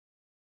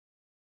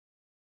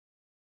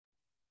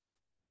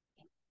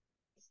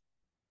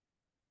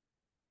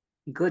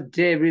Good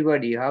day,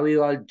 everybody. How are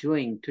you all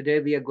doing? Today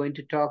we are going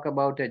to talk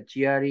about a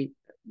GMAT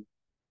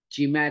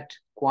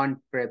Quant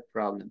Prep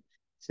problem.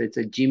 So it's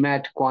a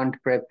GMAT Quant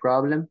Prep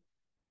problem.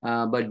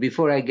 But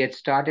before I get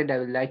started, I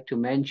would like to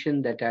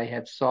mention that I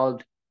have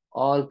solved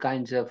all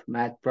kinds of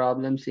math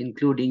problems,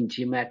 including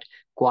GMAT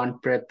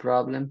Quant Prep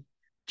problem,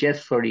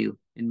 just for you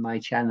in my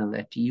channel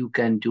at You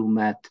Can Do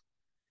Math.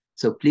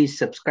 So please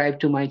subscribe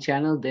to my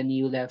channel, then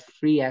you'll have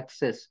free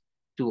access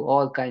to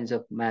all kinds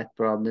of math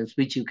problems,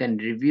 which you can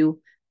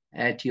review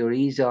at your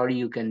ease, or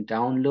you can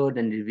download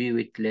and review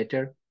it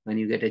later when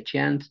you get a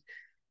chance.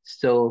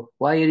 So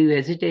why are you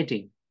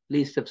hesitating?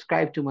 Please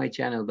subscribe to my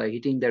channel by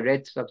hitting the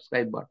red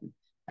subscribe button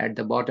at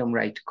the bottom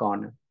right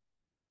corner.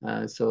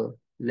 So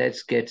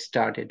let's get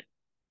started.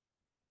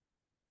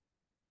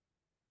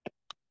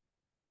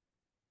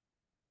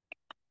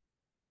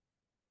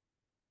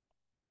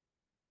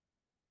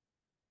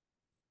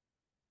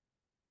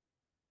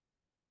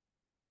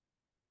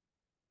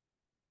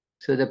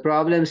 So the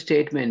problem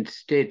statement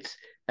states,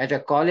 at a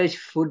college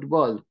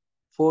football,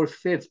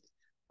 4/5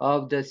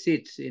 of the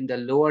seats in the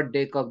lower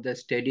deck of the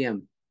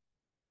stadium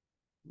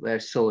were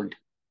sold.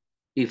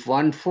 If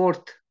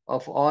 1/4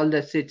 of all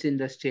the seats in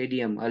the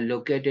stadium are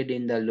located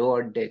in the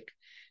lower deck,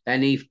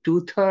 and if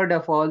 2/3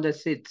 of all the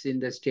seats in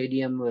the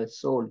stadium were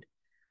sold,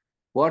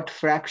 what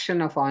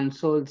fraction of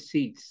unsold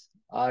seats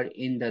are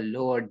in the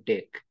lower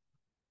deck?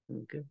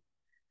 Okay.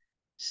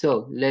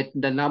 So let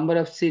the number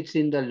of seats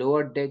in the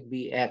lower deck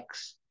be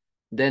X.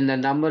 Then the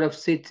number of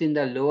seats in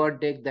the lower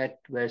deck that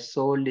were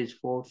sold is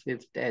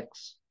 4/5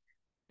 X.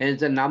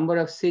 Hence the number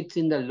of seats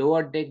in the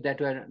lower deck that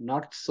were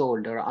not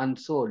sold or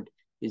unsold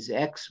is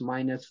X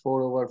minus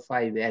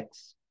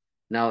 4/5X.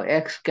 Now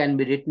X can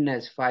be written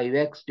as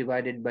 5X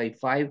divided by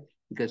 5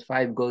 because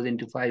 5 goes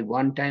into 5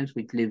 one times,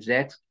 which leaves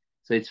X.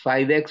 So it's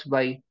 5X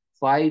by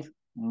 5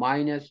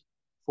 minus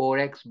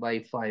 4X by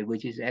 5,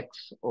 which is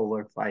X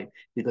over 5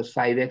 because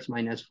 5X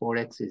minus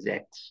 4X is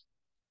X.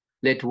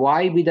 Let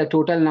Y be the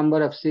total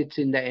number of seats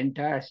in the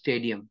entire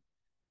stadium.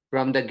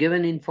 From the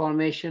given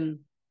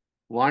information,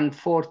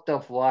 1/4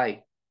 of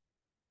Y,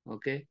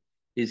 okay,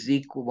 is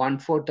equal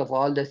 1/4 of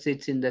all the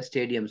seats in the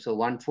stadium. So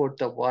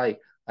 1/4 of Y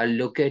are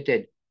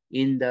located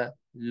in the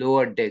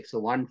lower deck. So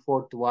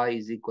 1/4 Y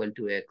is equal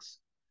to X.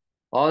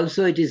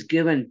 Also, it is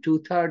given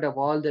 2/3 of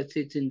all the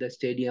seats in the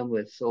stadium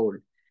were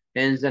sold.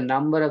 Hence, the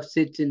number of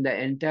seats in the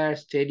entire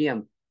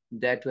stadium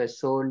that were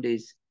sold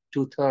is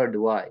 2/3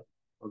 Y.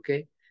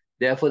 Okay.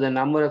 Therefore, the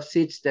number of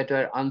seats that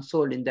were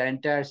unsold in the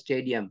entire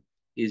stadium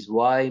is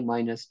Y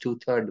minus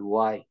 2/3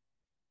 Y,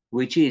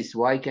 which is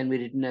Y can be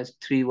written as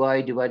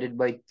 3Y divided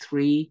by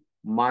 3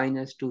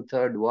 minus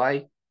 2/3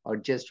 Y, or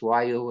just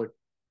Y over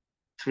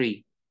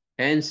 3.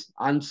 Hence,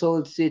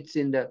 unsold seats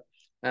in the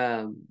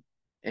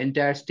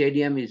entire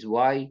stadium is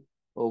Y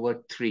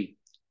over 3.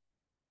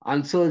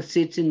 Unsold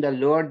seats in the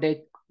lower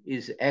deck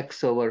is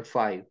X over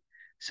 5.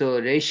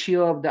 So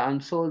ratio of the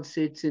unsold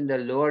seats in the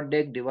lower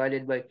deck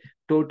divided by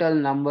total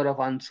number of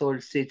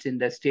unsold seats in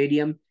the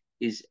stadium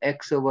is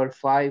X over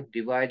 5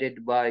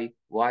 divided by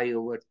Y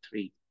over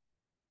 3,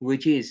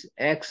 which is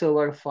X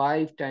over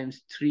 5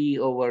 times 3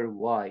 over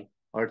Y,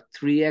 or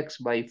 3X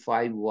by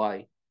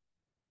 5Y.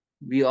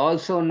 We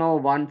also know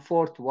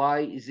 1/4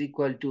 Y is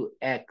equal to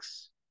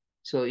X.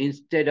 So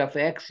instead of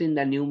X in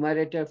the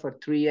numerator for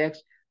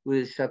 3X,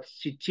 we'll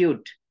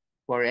substitute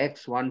for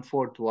X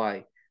 1/4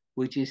 Y,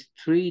 which is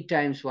 3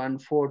 times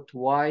 1/4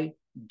 Y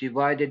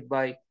divided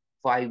by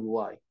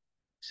 5Y.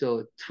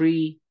 So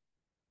 3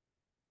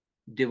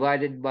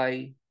 divided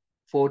by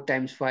 4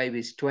 times 5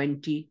 is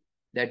 20.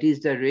 That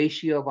is the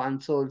ratio of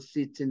unsold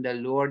seats in the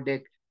lower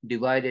deck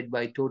divided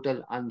by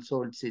total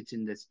unsold seats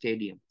in the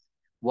stadium.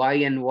 Y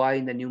and Y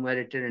in the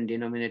numerator and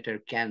denominator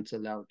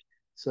cancel out.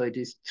 So it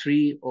is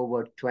 3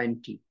 over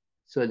 20.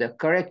 So the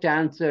correct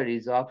answer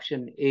is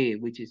option A,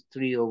 which is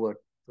 3 over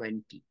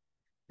 20.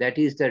 That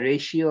is the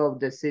ratio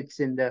of the seats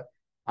in the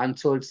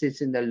unsold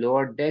seats in the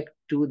lower deck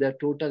to the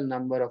total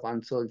number of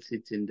unsold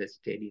seats in the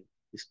stadium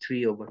is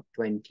 3 over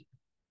 20.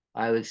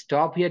 I will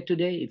stop here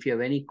today. If you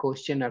have any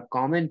question or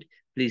comment,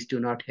 please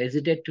do not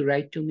hesitate to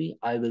write to me.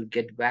 I will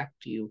get back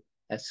to you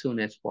as soon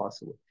as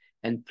possible.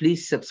 And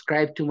please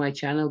subscribe to my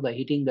channel by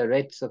hitting the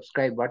red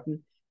subscribe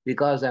button,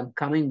 because I'm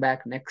coming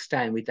back next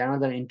time with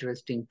another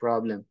interesting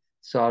problem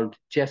solved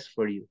just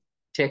for you.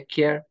 Take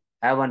care.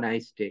 Have a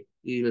nice day.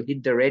 You will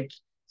hit the red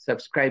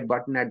subscribe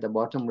button at the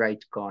bottom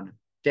right corner.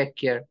 Take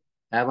care.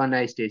 Have a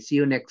nice day. See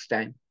you next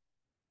time.